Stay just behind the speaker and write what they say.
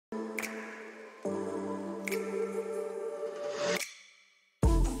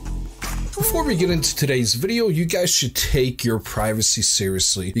Before we get into today's video, you guys should take your privacy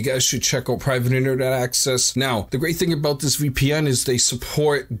seriously. You guys should check out private internet access. Now, the great thing about this VPN is they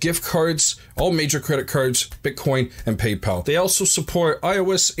support gift cards, all major credit cards, Bitcoin, and PayPal. They also support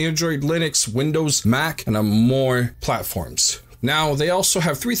iOS, Android, Linux, Windows, Mac, and more platforms. Now, they also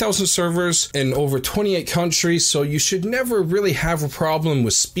have 3,000 servers in over 28 countries, so you should never really have a problem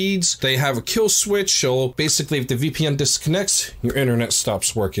with speeds. They have a kill switch, so basically if the VPN disconnects, your internet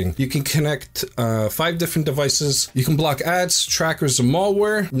stops working. You can connect 5 different devices. You can block ads, trackers, and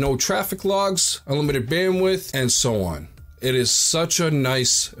malware, no traffic logs, unlimited bandwidth, and so on. It is such a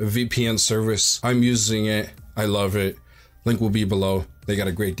nice VPN service. I'm using it. I love it. Link will be below. They got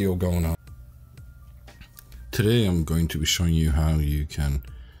a great deal going on. Today I'm going to be showing you how you can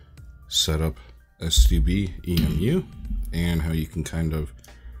set up STBEMU and how you can kind of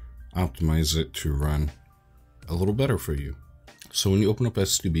optimize it to run a little better for you. So when you open up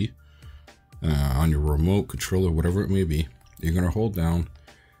STB on your remote controller, whatever it may be, you're going to hold down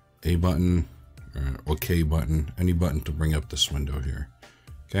A button or K button, any button to bring up this window here.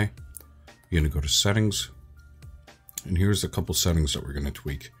 Okay, you're going to go to settings, and here's a couple settings that we're going to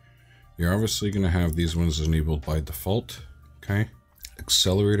tweak. You're obviously going to have these ones enabled by default, okay?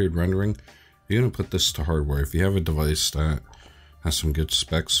 Accelerated rendering, you're going to put this to hardware. If you have a device that has some good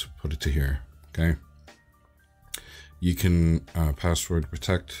specs, put it to here, okay? You can password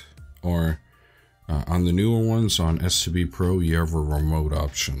protect, or on the newer ones on STB Pro, you have a remote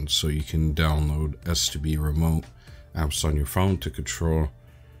option. So you can download STB remote apps on your phone to control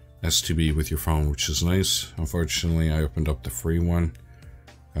STB with your phone, which is nice. Unfortunately, I opened up the free one.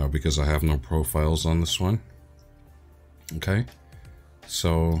 Because I have no profiles on this one. Okay,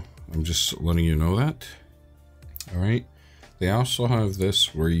 so I'm just letting you know that. Alright, they also have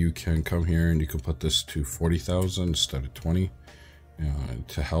this where you can come here and you can put this to 40,000 instead of 20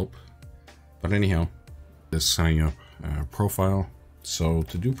 to help. But anyhow, this signing up profile. So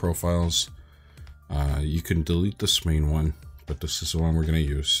to do profiles, you can delete this main one, but this is the one we're going to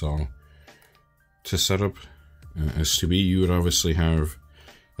use. So to set up STB, you would obviously have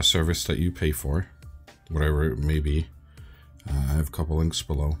a service that you pay for, whatever it may be. I have a couple links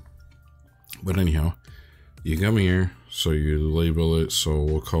below. But anyhow, you come here, so you label it, so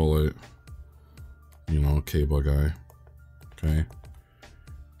we'll call it, you know, cable guy. Okay.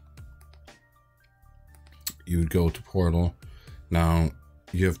 You would go to portal. Now,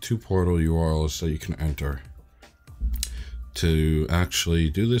 you have 2 portal URLs that you can enter. To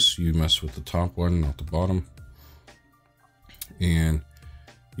actually do this, you mess with the top one, not the bottom. And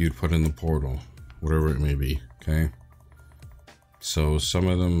you'd put in the portal, whatever it may be, okay? So some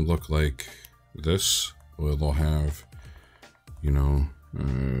of them look like this, where they'll have, you know,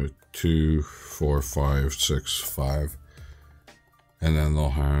 2, 4, 5, 6, 5, and then they'll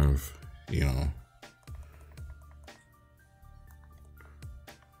have, you know,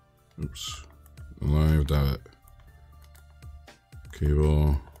 oops, live dot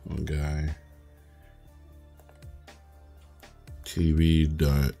cable guy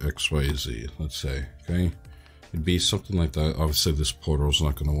TV.xyz, let's say, okay? It'd be something like that. Obviously this portal is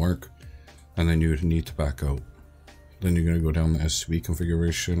not going to work, and then you would need to back out. Then you're going to go down the STB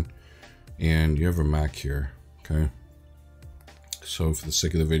configuration, and you have a Mac here, okay? So for the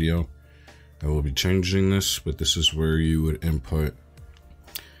sake of the video, I will be changing this, but this is where you would input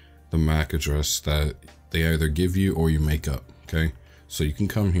the MAC address that they either give you or you make up, okay? So you can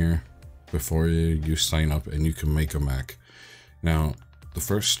come here before you sign up and you can make a MAC. Now, the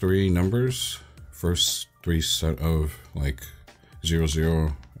first 3 numbers, first 3 set of like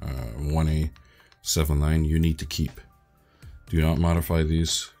 001879, you need to keep. Do not modify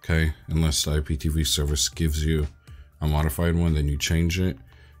these, okay? Unless the IPTV service gives you a modified one, then you change it.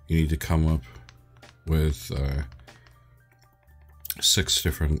 You need to come up with 6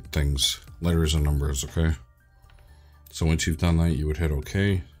 different things, letters and numbers, okay? So once you've done that, you would hit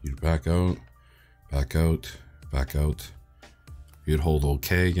OK. You'd back out, back out, back out. You'd hold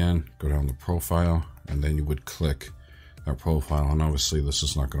OK again, go down to profile, and then you would click that profile. And obviously this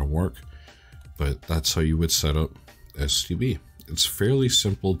is not going to work, but that's how you would set up STB. It's fairly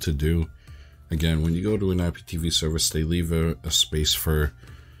simple to do. Again, when you go to an IPTV service, they leave a space for,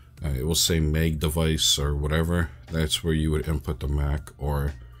 it will say Meg device or whatever. That's where you would input the MAC,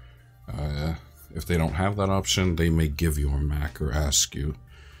 or if they don't have that option, they may give you a MAC or ask you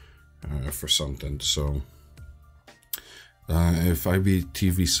for something. So if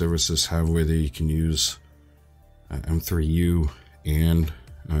IPTV services have where they can use M3U and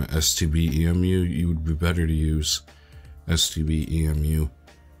STBEMU, you would be better to use STBEMU.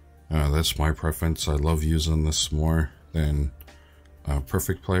 That's my preference. I love using this more than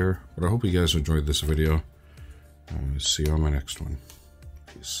perfect player. But I hope you guys enjoyed this video. See you on my next one.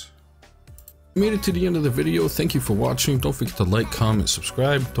 Peace. Made it to the end of the video. Thank you for watching. Don't forget to like, comment,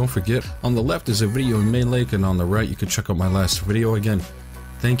 subscribe. Don't forget, on the left is a video in main link, and on the right you can check out my last video. Again,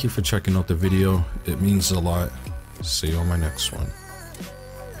 thank you for checking out the video. It means a lot. See you on my next one.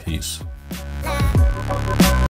 Peace.